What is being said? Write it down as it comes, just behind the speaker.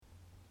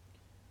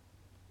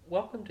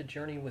Welcome to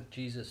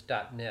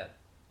JourneyWithJesus.net,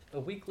 a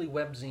weekly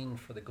webzine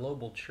for the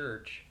global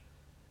church,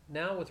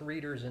 now with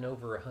readers in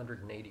over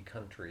 180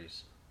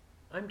 countries.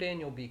 I'm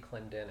Daniel B.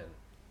 Clendenin.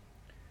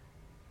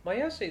 My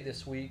essay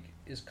this week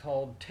is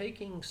called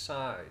Taking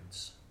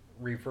Sides,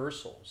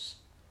 Reversals,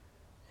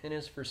 and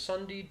is for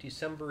Sunday,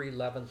 December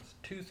 11th,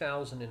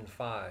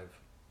 2005,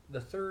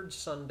 the third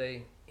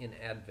Sunday in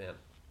Advent.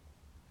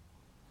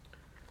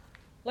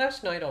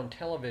 Last night on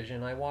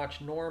television, I watched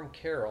Norm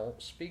Carroll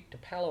speak to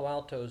Palo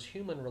Alto's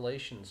Human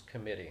Relations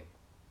Committee.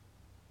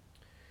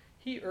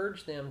 He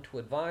urged them to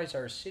advise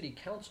our city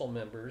council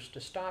members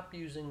to stop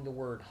using the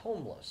word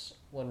homeless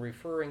when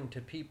referring to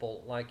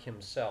people like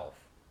himself.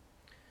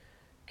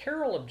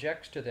 Carroll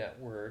objects to that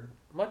word,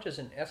 much as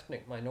an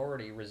ethnic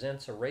minority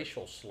resents a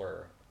racial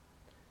slur.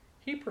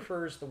 He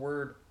prefers the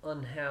word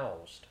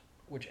unhoused,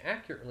 which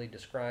accurately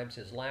describes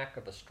his lack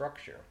of a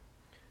structure,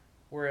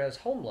 whereas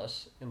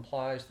homeless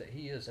implies that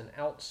he is an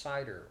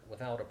outsider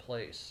without a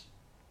place.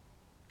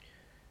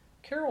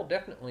 Carroll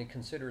definitely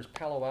considers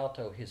Palo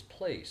Alto his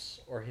place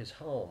or his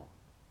home,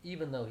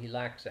 even though he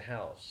lacks a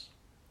house.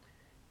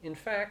 In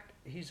fact,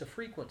 he's a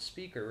frequent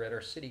speaker at our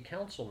city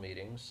council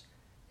meetings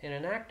and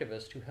an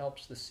activist who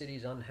helps the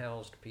city's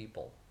unhoused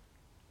people.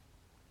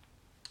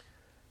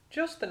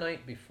 Just the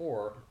night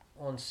before,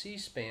 on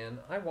C-SPAN,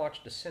 I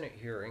watched a Senate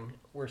hearing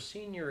where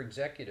senior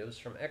executives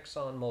from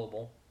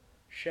ExxonMobil,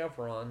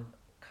 Chevron,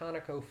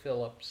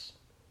 ConocoPhillips,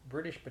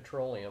 British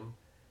Petroleum,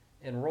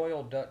 and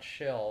Royal Dutch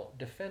Shell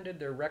defended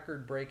their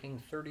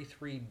record-breaking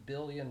 $33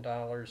 billion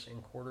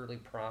in quarterly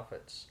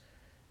profits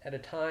at a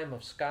time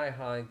of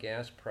sky-high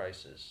gas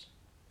prices.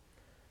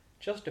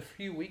 Just a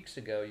few weeks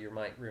ago, you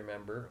might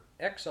remember,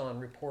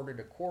 Exxon reported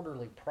a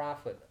quarterly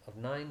profit of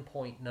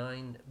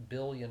 $9.9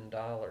 billion,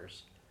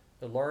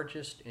 the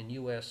largest in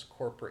U.S.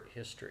 corporate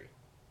history.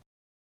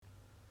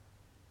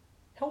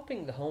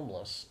 Helping the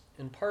homeless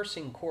and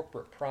parsing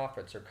corporate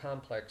profits are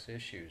complex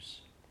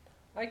issues.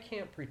 I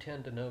can't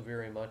pretend to know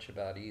very much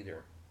about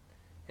either,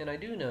 and I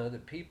do know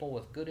that people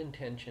with good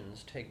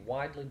intentions take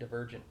widely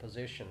divergent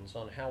positions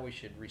on how we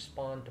should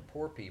respond to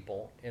poor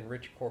people and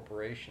rich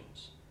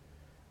corporations.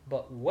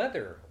 But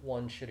whether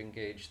one should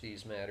engage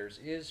these matters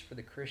is, for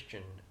the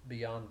Christian,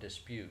 beyond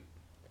dispute.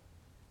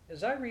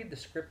 As I read the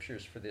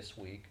scriptures for this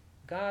week,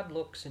 God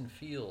looks and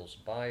feels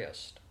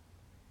biased.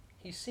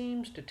 He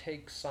seems to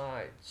take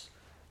sides,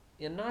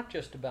 and not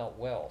just about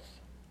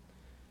wealth.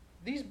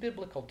 These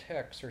biblical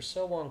texts are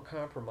so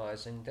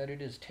uncompromising that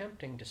it is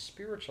tempting to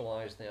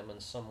spiritualize them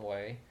in some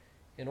way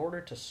in order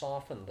to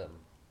soften them.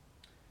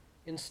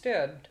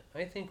 Instead,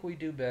 I think we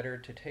do better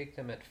to take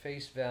them at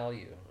face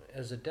value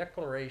as a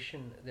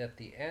declaration that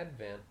the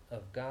advent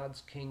of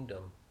God's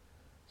kingdom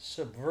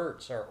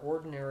subverts our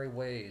ordinary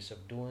ways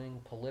of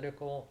doing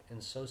political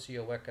and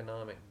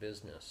socioeconomic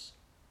business.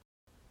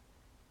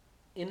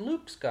 In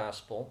Luke's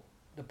Gospel,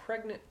 the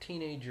pregnant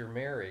teenager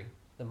Mary,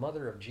 the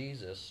mother of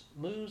Jesus,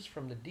 moves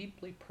from the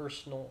deeply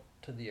personal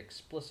to the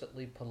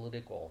explicitly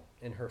political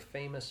in her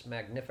famous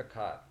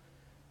Magnificat,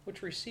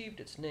 which received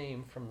its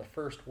name from the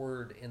first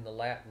word in the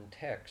Latin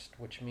text,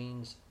 which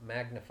means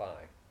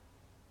magnify.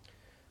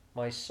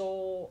 "My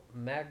soul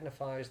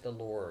magnifies the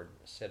Lord,"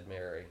 said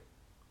Mary.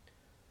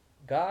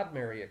 God,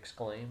 Mary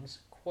exclaims,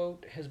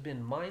 quote, "has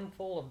been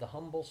mindful of the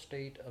humble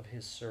state of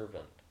his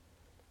servant.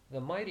 The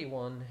Mighty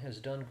One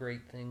has done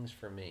great things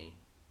for me,"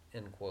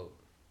 end quote.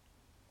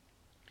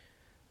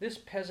 This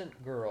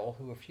peasant girl,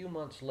 who a few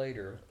months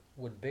later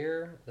would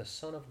bear the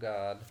Son of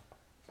God,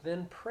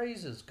 then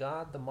praises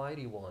God the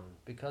Mighty One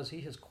because he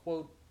has,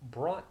 quote,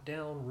 "brought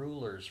down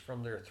rulers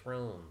from their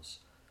thrones,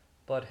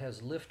 but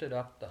has lifted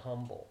up the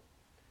humble.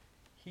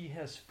 He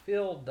has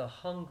filled the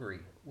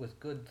hungry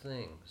with good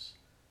things,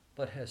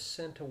 but has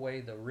sent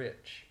away the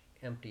rich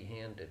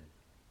empty-handed."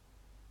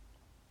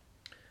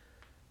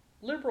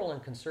 Liberal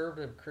and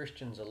conservative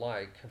Christians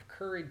alike have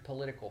curried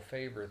political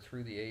favor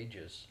through the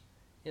ages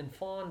and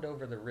fawned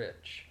over the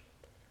rich.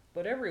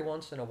 But every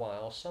once in a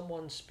while,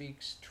 someone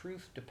speaks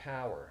truth to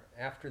power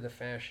after the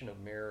fashion of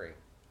Mary.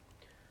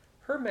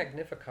 Her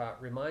Magnificat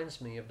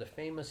reminds me of the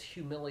famous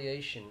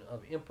humiliation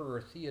of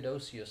Emperor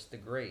Theodosius the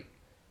Great,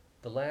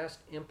 the last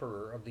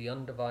emperor of the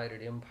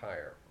undivided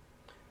empire,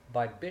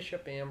 by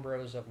Bishop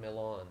Ambrose of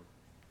Milan.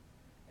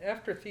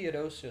 After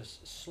Theodosius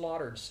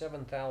slaughtered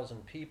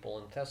 7,000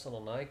 people in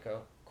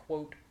Thessalonica,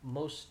 quote,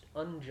 "most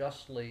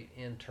unjustly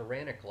and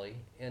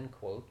tyrannically," end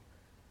quote,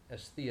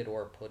 as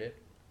Theodore put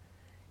it,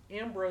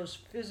 Ambrose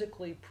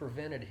physically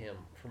prevented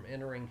him from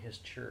entering his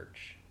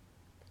church.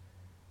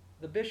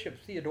 The Bishop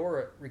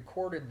Theodoret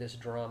recorded this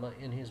drama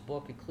in his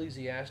book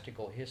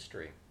Ecclesiastical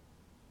History.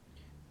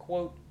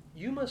 Quote,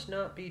 "You must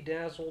not be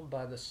dazzled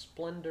by the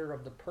splendor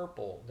of the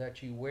purple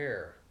that you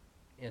wear,"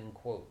 end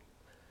quote,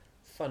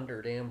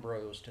 thundered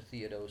Ambrose to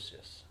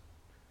Theodosius.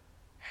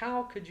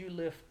 "How could you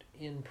lift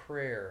in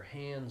prayer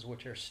hands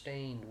which are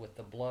stained with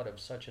the blood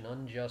of such an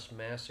unjust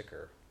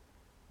massacre?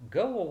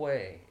 Go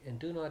away and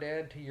do not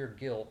add to your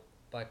guilt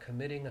by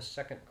committing a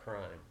second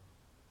crime,"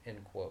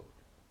 end quote.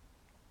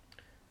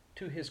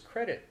 To his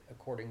credit,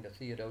 according to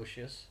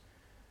Theodosius,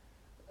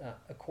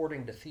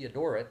 According to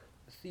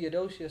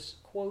Theodosius,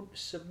 quote,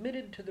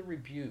 submitted to the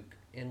rebuke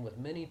and with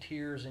many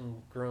tears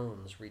and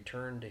groans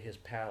returned to his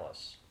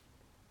palace.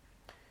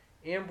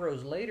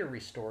 Ambrose later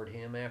restored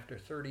him after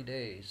 30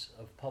 days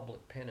of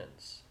public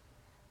penance.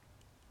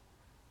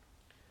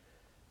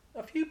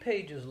 A few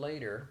pages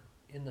later,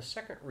 in the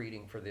second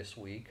reading for this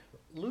week,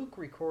 Luke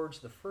records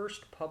the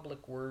first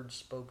public words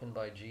spoken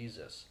by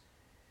Jesus.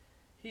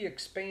 He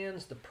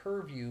expands the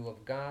purview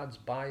of God's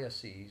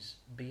biases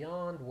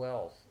beyond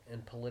wealth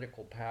and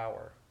political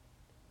power.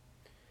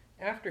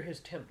 After his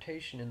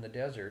temptation in the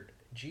desert,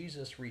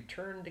 Jesus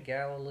returned to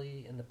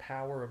Galilee in the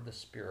power of the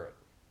Spirit.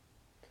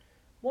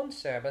 One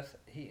Sabbath,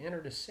 he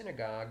entered a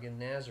synagogue in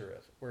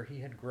Nazareth, where he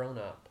had grown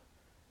up,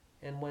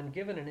 and when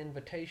given an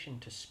invitation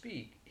to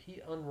speak,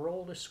 he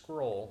unrolled a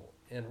scroll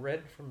and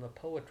read from the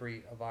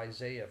poetry of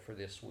Isaiah for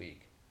this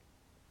week.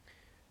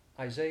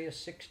 Isaiah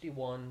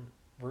 61,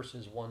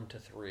 verses 1 to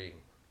 3.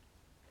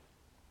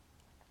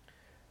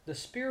 The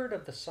Spirit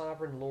of the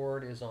Sovereign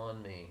Lord is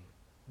on me,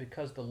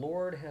 because the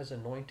Lord has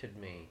anointed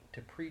me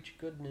to preach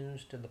good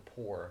news to the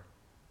poor.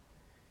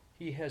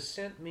 He has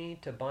sent me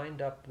to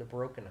bind up the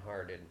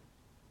brokenhearted,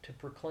 to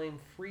proclaim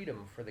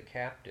freedom for the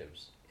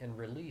captives and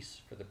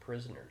release for the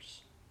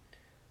prisoners,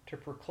 to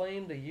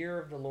proclaim the year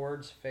of the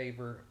Lord's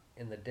favor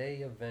and the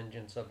day of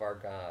vengeance of our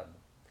God,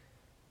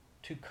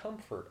 to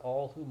comfort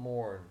all who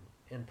mourn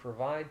and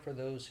provide for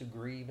those who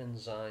grieve in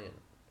Zion,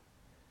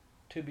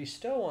 to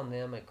bestow on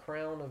them a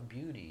crown of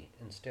beauty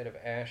instead of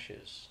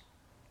ashes,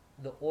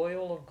 the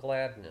oil of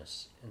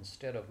gladness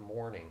instead of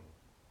mourning,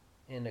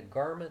 and a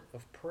garment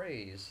of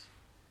praise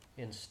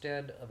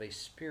instead of a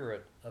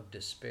spirit of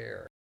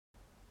despair.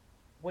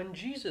 When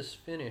Jesus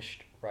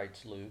finished,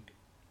 writes Luke,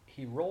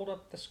 he rolled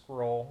up the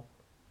scroll,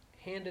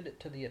 handed it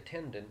to the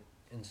attendant,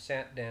 and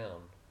sat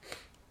down.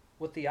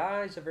 With the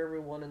eyes of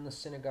everyone in the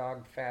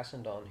synagogue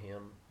fastened on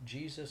him,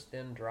 Jesus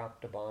then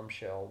dropped a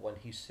bombshell when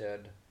he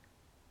said,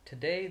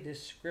 "Today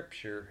this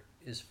scripture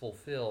is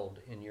fulfilled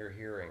in your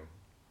hearing."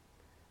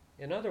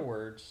 In other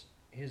words,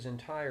 his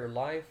entire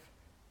life,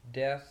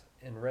 death,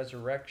 and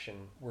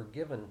resurrection were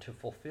given to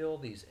fulfill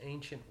these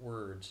ancient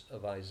words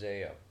of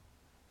Isaiah.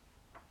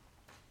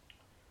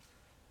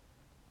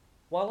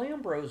 While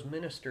Ambrose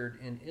ministered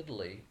in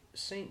Italy,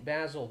 St.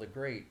 Basil the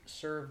Great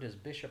served as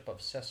Bishop of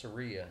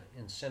Caesarea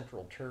in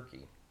central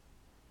Turkey.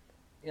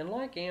 And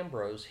like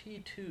Ambrose, he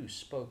too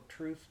spoke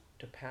truth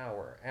to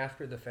power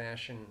after the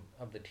fashion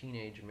of the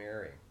teenage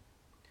Mary.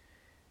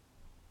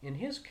 In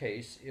his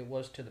case, it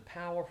was to the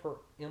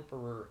powerful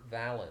Emperor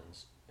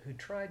Valens, who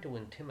tried to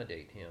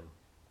intimidate him.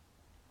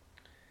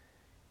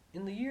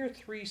 In the year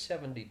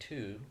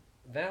 372,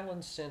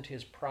 Valens sent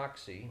his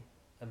proxy,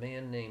 a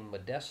man named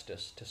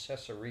Modestus, to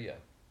Caesarea,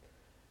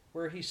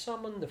 where he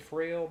summoned the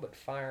frail but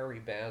fiery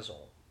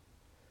Basil.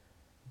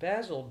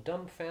 Basil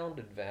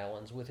dumbfounded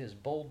Valens with his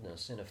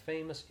boldness in a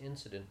famous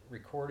incident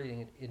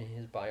recorded in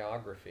his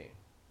biography.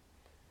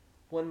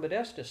 When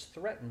Modestus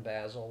threatened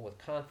Basil with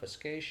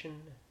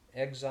confiscation,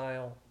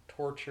 exile,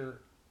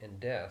 torture, and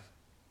death,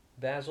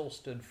 Basil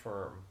stood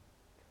firm.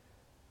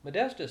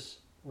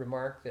 Modestus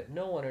remarked that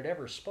no one had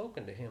ever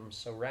spoken to him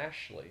so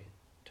rashly,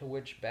 to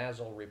which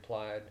Basil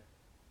replied,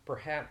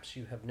 "Perhaps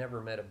you have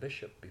never met a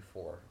bishop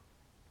before."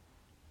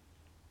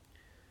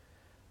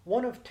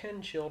 One of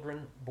 10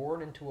 children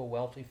born into a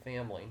wealthy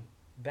family,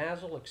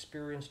 Basil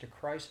experienced a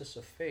crisis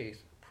of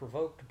faith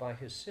provoked by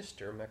his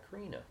sister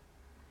Macrina,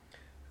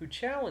 who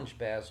challenged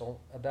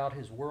Basil about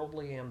his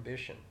worldly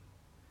ambition.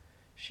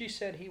 She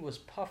said he was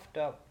puffed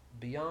up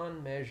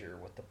beyond measure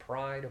with the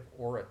pride of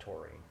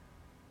oratory.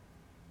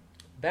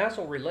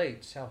 Basil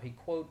relates how he,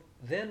 quote,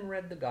 "then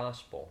read the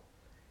gospel,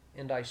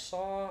 and I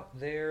saw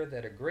there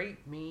that a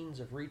great means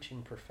of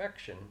reaching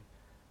perfection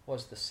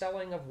was the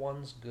selling of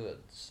one's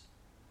goods,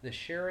 the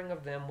sharing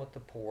of them with the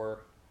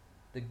poor,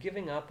 the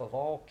giving up of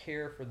all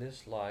care for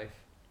this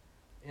life,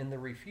 and the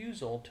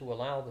refusal to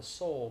allow the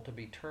soul to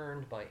be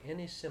turned by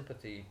any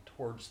sympathy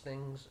towards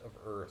things of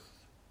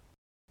earth."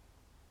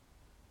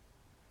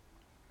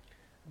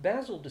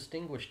 Basil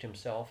distinguished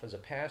himself as a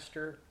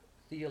pastor,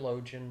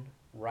 theologian,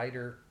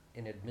 writer,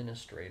 and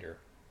administrator,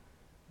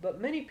 but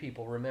many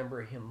people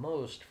remember him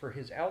most for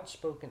his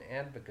outspoken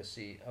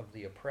advocacy of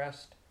the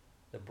oppressed,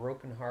 the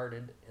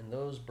brokenhearted, and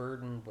those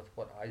burdened with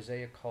what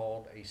Isaiah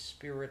called a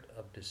spirit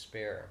of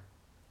despair.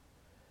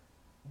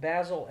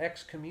 Basil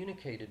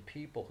excommunicated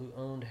people who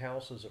owned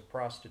houses of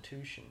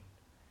prostitution.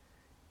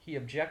 He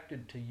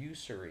objected to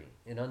usury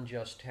and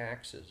unjust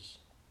taxes.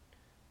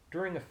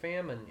 During a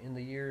famine in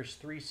the years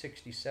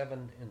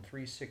 367 and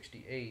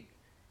 368,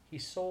 he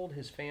sold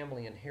his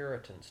family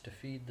inheritance to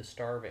feed the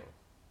starving.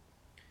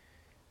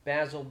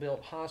 Basil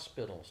built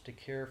hospitals to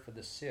care for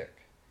the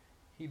sick.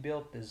 He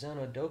built the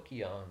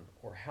Xenodokion,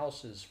 or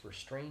houses for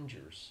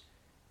strangers,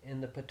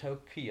 and the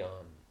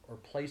Patokion, or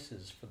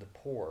places for the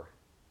poor.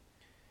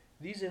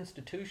 These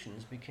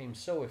institutions became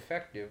so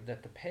effective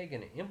that the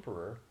pagan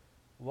emperor,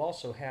 who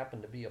also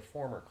happened to be a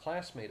former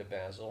classmate of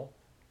Basil,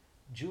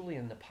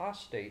 Julian the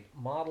Apostate,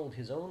 modeled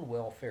his own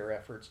welfare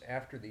efforts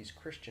after these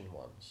Christian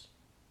ones.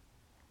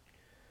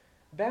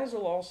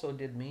 Basil also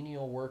did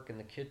menial work in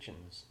the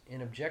kitchens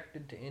and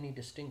objected to any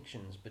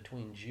distinctions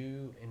between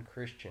Jew and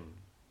Christian,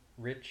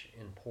 rich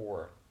and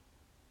poor.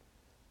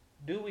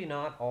 Do we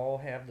not all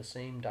have the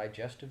same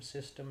digestive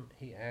system?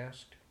 He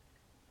asked.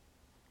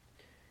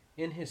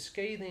 In his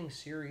scathing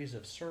series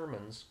of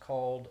sermons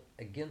called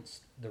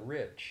Against the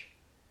Rich,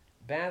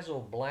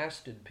 Basil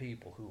blasted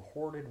people who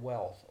hoarded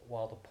wealth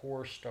while the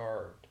poor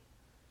starved,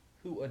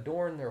 who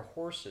adorned their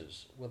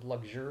horses with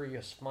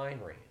luxurious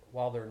finery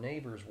while their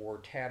neighbors wore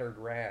tattered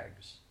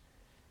rags,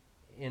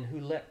 and who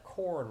let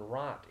corn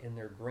rot in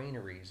their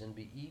granaries and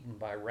be eaten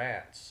by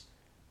rats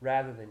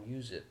rather than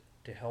use it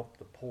to help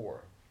the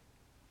poor.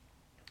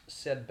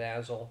 Said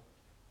Basil,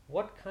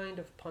 "What kind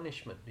of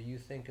punishment do you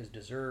think is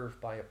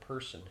deserved by a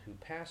person who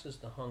passes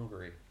the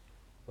hungry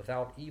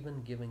without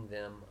even giving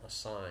them a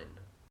sign?"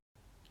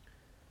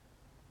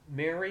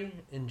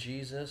 Mary and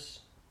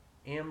Jesus,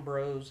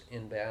 Ambrose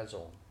and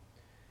Basil,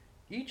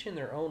 each in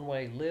their own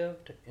way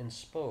lived and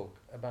spoke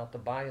about the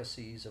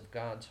biases of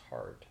God's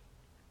heart.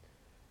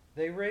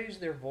 They raised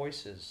their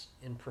voices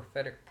in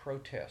prophetic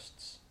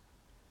protests,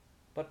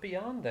 but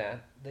beyond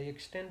that, they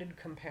extended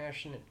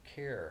compassionate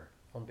care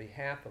on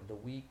behalf of the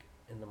weak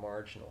and the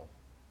marginal.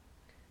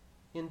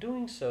 In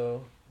doing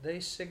so, they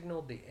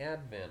signaled the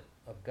advent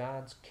of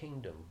God's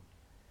kingdom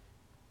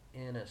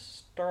and a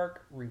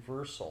stark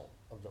reversal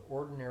of the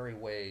ordinary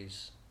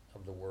ways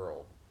of the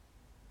world.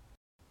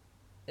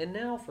 And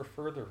now for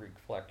further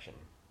reflection.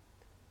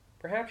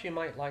 Perhaps you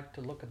might like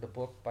to look at the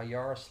book by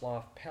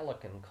Yaroslav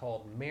Pelikan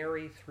called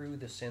Mary Through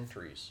the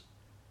Centuries,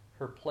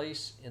 Her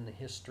Place in the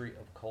History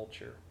of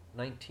Culture,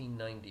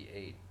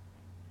 1998.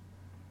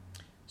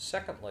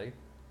 Secondly,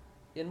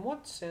 in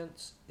what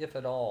sense, if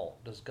at all,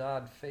 does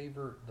God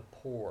favor the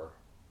poor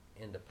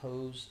and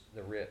oppose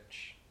the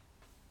rich?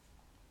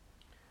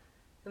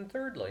 And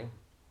thirdly,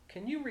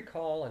 can you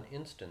recall an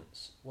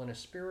instance when a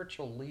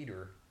spiritual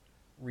leader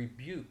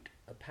rebuked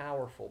a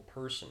powerful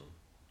person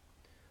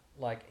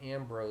like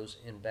Ambrose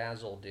and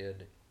Basil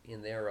did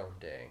in their own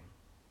day?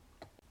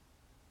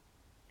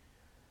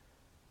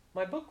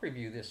 My book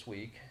review this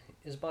week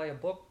is by a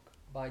book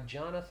by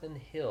Jonathan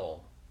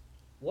Hill,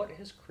 What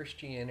Has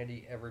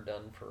Christianity Ever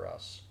Done for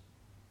Us?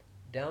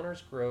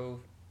 Downers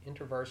Grove,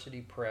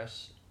 InterVarsity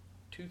Press,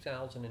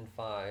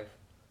 2005,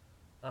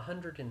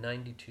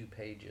 192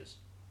 pages.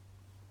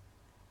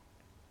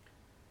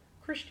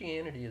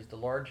 Christianity is the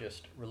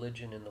largest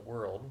religion in the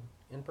world,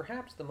 and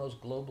perhaps the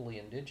most globally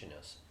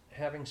indigenous,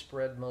 having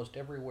spread most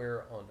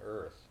everywhere on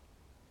earth.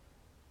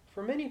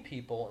 For many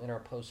people in our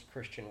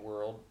post-Christian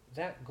world,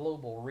 that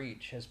global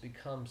reach has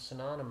become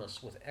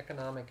synonymous with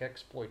economic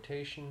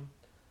exploitation,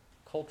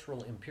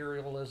 cultural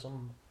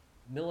imperialism,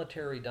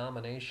 military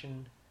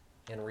domination,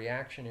 and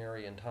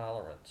reactionary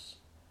intolerance.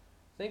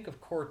 Think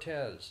of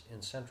Cortez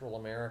in Central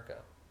America,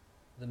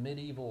 the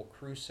medieval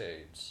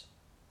Crusades,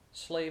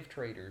 slave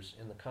traders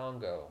in the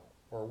Congo,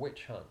 or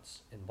witch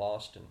hunts in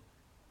Boston.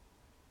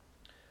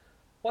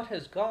 What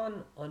has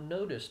gone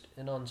unnoticed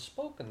and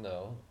unspoken,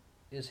 though,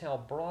 is how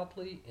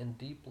broadly and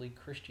deeply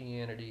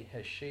Christianity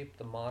has shaped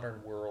the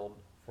modern world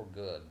for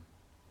good.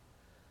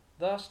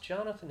 Thus,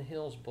 Jonathan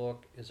Hill's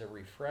book is a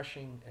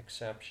refreshing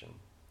exception.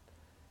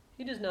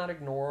 He does not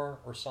ignore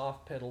or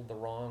soft-pedal the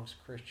wrongs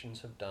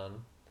Christians have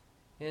done,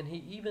 and he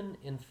even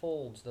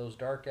enfolds those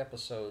dark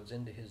episodes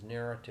into his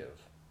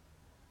narrative.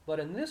 But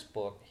in this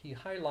book, he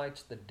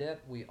highlights the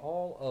debt we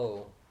all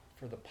owe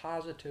for the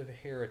positive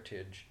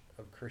heritage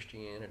of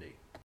Christianity.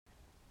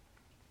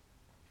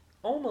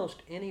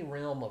 Almost any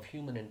realm of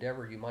human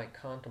endeavor you might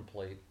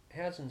contemplate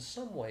has in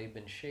some way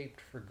been shaped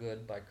for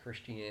good by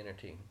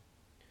Christianity.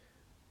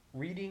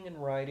 Reading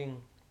and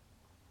writing,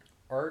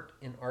 art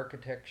and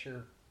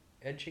architecture,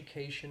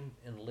 education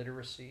and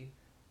literacy,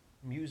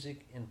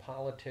 music and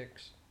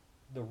politics,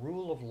 the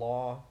rule of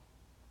law,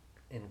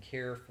 and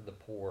care for the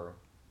poor.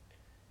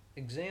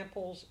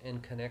 Examples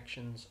and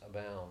connections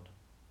abound.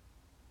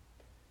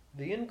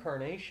 The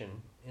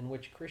incarnation, in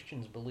which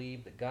Christians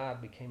believe that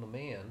God became a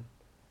man,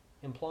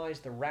 implies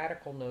the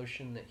radical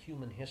notion that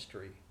human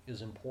history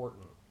is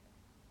important.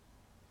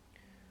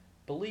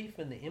 Belief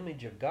in the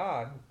image of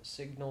God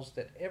signals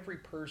that every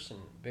person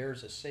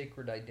bears a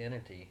sacred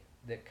identity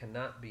that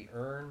cannot be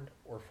earned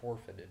or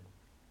forfeited.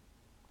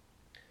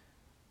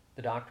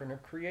 The doctrine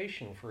of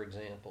creation, for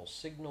example,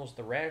 signals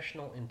the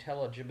rational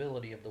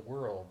intelligibility of the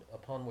world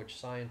upon which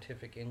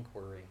scientific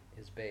inquiry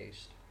is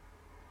based.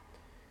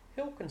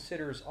 Hill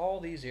considers all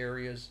these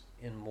areas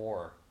and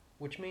more,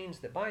 which means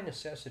that by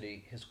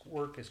necessity his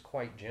work is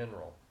quite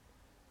general.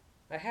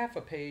 A half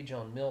a page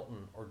on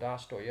Milton or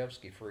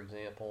Dostoevsky, for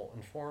example,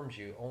 informs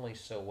you only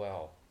so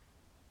well.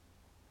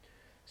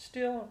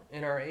 Still,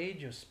 in our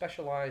age of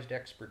specialized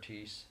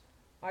expertise,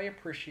 I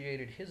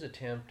appreciated his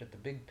attempt at the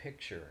big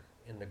picture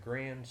in the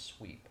grand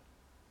sweep.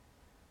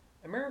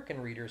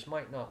 American readers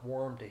might not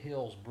warm to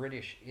Hill's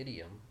British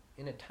idiom,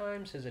 and at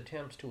times his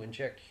attempts to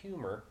inject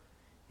humor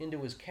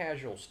into his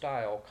casual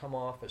style come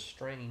off as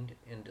strained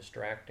and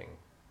distracting.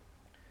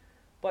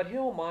 But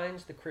Hill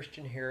mines the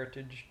Christian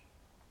heritage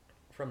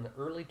from the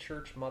early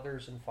church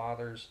mothers and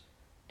fathers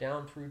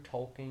down through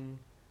Tolkien,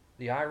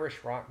 the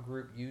Irish rock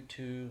group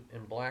U2,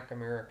 and Black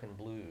American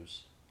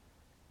blues.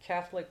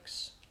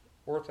 Catholics,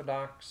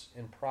 Orthodox,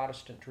 and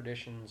Protestant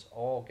traditions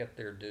all get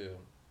their due.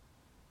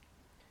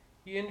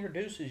 He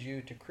introduces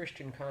you to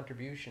Christian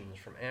contributions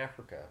from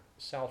Africa,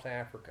 South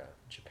Africa,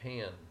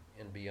 Japan,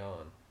 and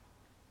beyond.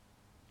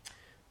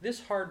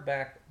 This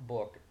hardback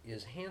book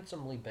is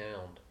handsomely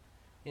bound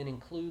and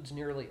includes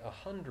nearly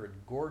 100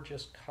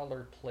 gorgeous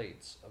color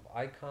plates of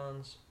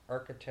icons,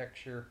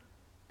 architecture,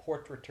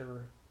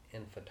 portraiture,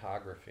 and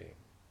photography.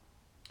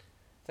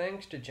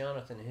 Thanks to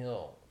Jonathan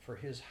Hill for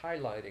his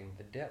highlighting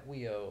the debt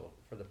we owe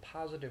for the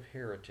positive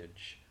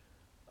heritage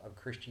of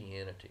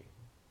Christianity.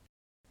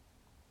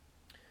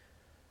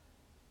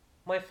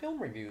 My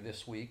film review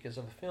this week is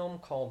of a film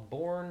called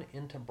Born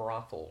into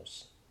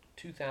Brothels,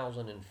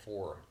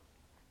 2004.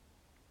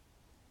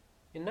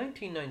 In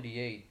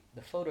 1998,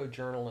 the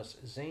photojournalist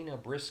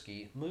Zaina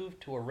Brisky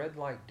moved to a red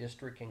light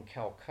district in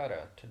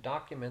Calcutta to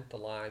document the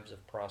lives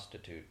of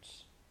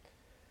prostitutes.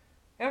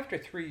 After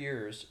 3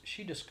 years,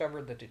 she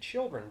discovered that the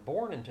children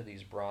born into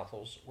these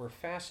brothels were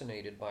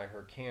fascinated by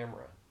her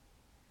camera.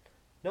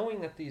 Knowing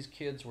that these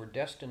kids were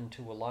destined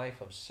to a life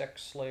of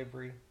sex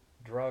slavery,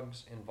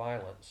 drugs, and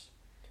violence,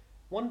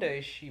 one day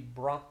she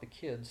brought the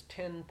kids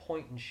 10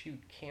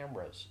 point-and-shoot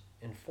cameras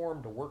and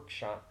formed a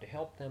workshop to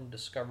help them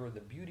discover the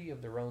beauty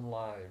of their own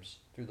lives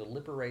through the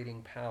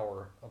liberating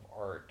power of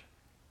art.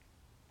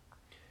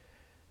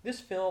 This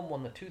film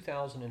won the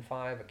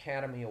 2005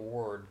 Academy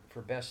Award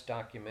for Best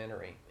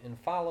Documentary and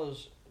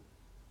follows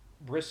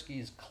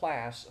Brisky's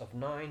class of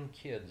 9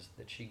 kids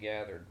that she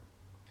gathered.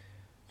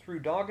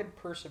 Through dogged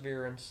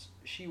perseverance,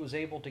 she was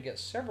able to get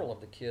several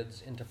of the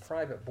kids into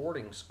private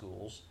boarding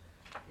schools,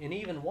 and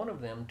even one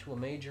of them to a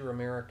major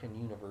American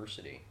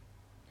university.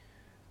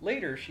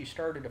 Later, she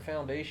started a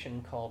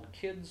foundation called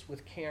Kids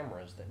with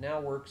Cameras that now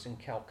works in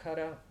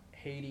Calcutta,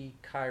 Haiti,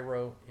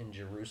 Cairo, and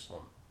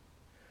Jerusalem.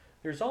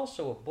 There's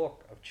also a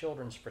book of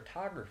children's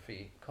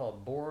photography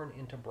called Born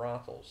into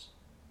Brothels,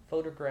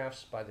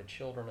 Photographs by the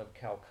Children of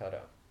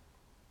Calcutta.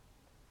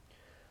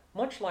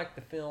 Much like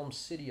the film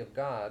City of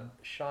God,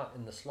 shot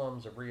in the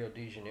slums of Rio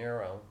de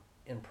Janeiro,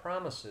 and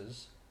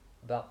Promises,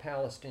 about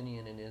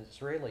Palestinian and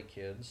Israeli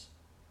kids,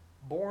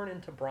 Born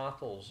into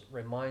Brothels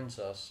reminds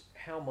us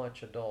how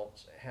much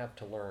adults have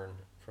to learn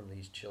from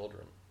these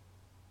children.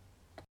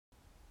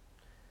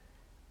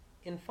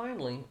 And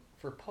finally,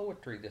 for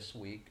poetry this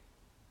week,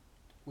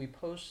 we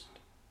post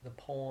the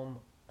poem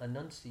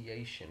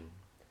Annunciation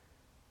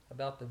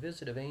about the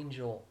visit of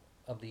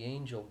the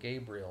angel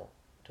Gabriel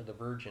to the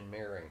Virgin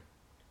Mary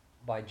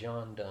by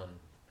John Donne.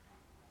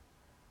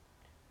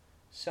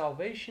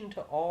 Salvation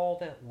to all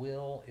that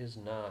will is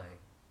nigh,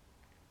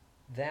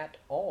 that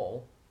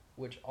all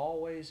which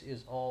always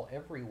is all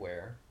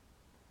everywhere,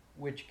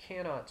 which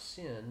cannot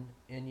sin,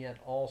 and yet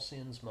all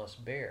sins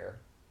must bear,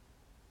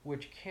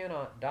 which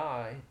cannot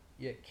die,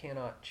 yet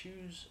cannot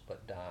choose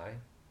but die.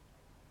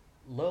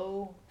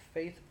 Lo,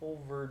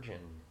 faithful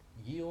Virgin,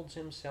 yields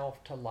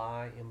himself to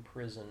lie in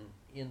prison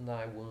in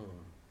thy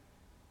womb,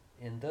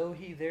 and though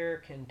he there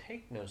can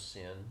take no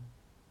sin,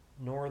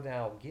 nor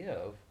thou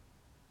give,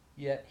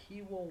 yet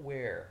he will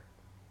wear,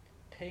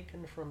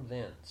 taken from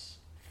thence,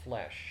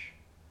 flesh,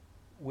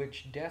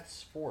 which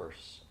death's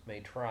force may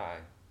try.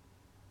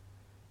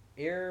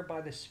 Ere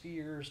by the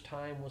spheres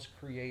time was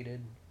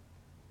created,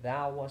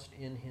 thou wast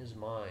in his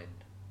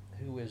mind,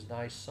 who is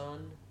thy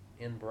son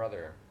and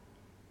brother,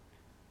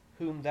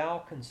 whom thou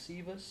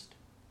conceivest,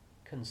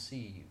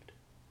 conceived.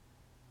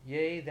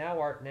 Yea, thou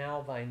art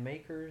now thy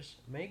Maker's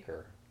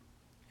Maker,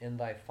 and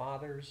thy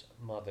Father's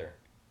mother.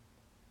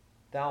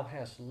 Thou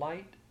hast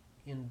light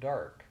in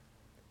dark,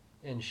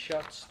 and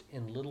shut'st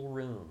in little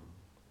room,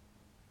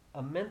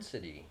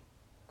 immensity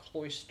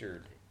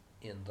cloistered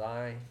in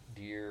thy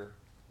dear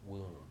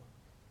womb.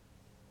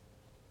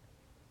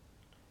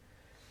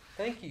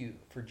 Thank you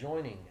for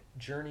joining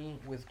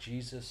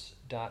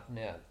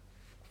JourneyWithJesus.net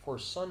for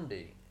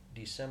Sunday,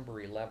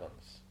 December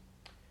 11th.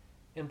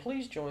 And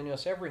please join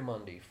us every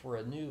Monday for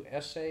a new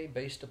essay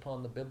based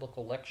upon the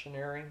Biblical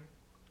Lectionary,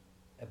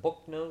 a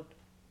book note,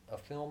 a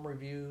film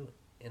review,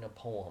 and a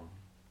poem.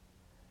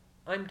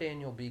 I'm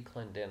Daniel B.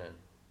 Clendenin.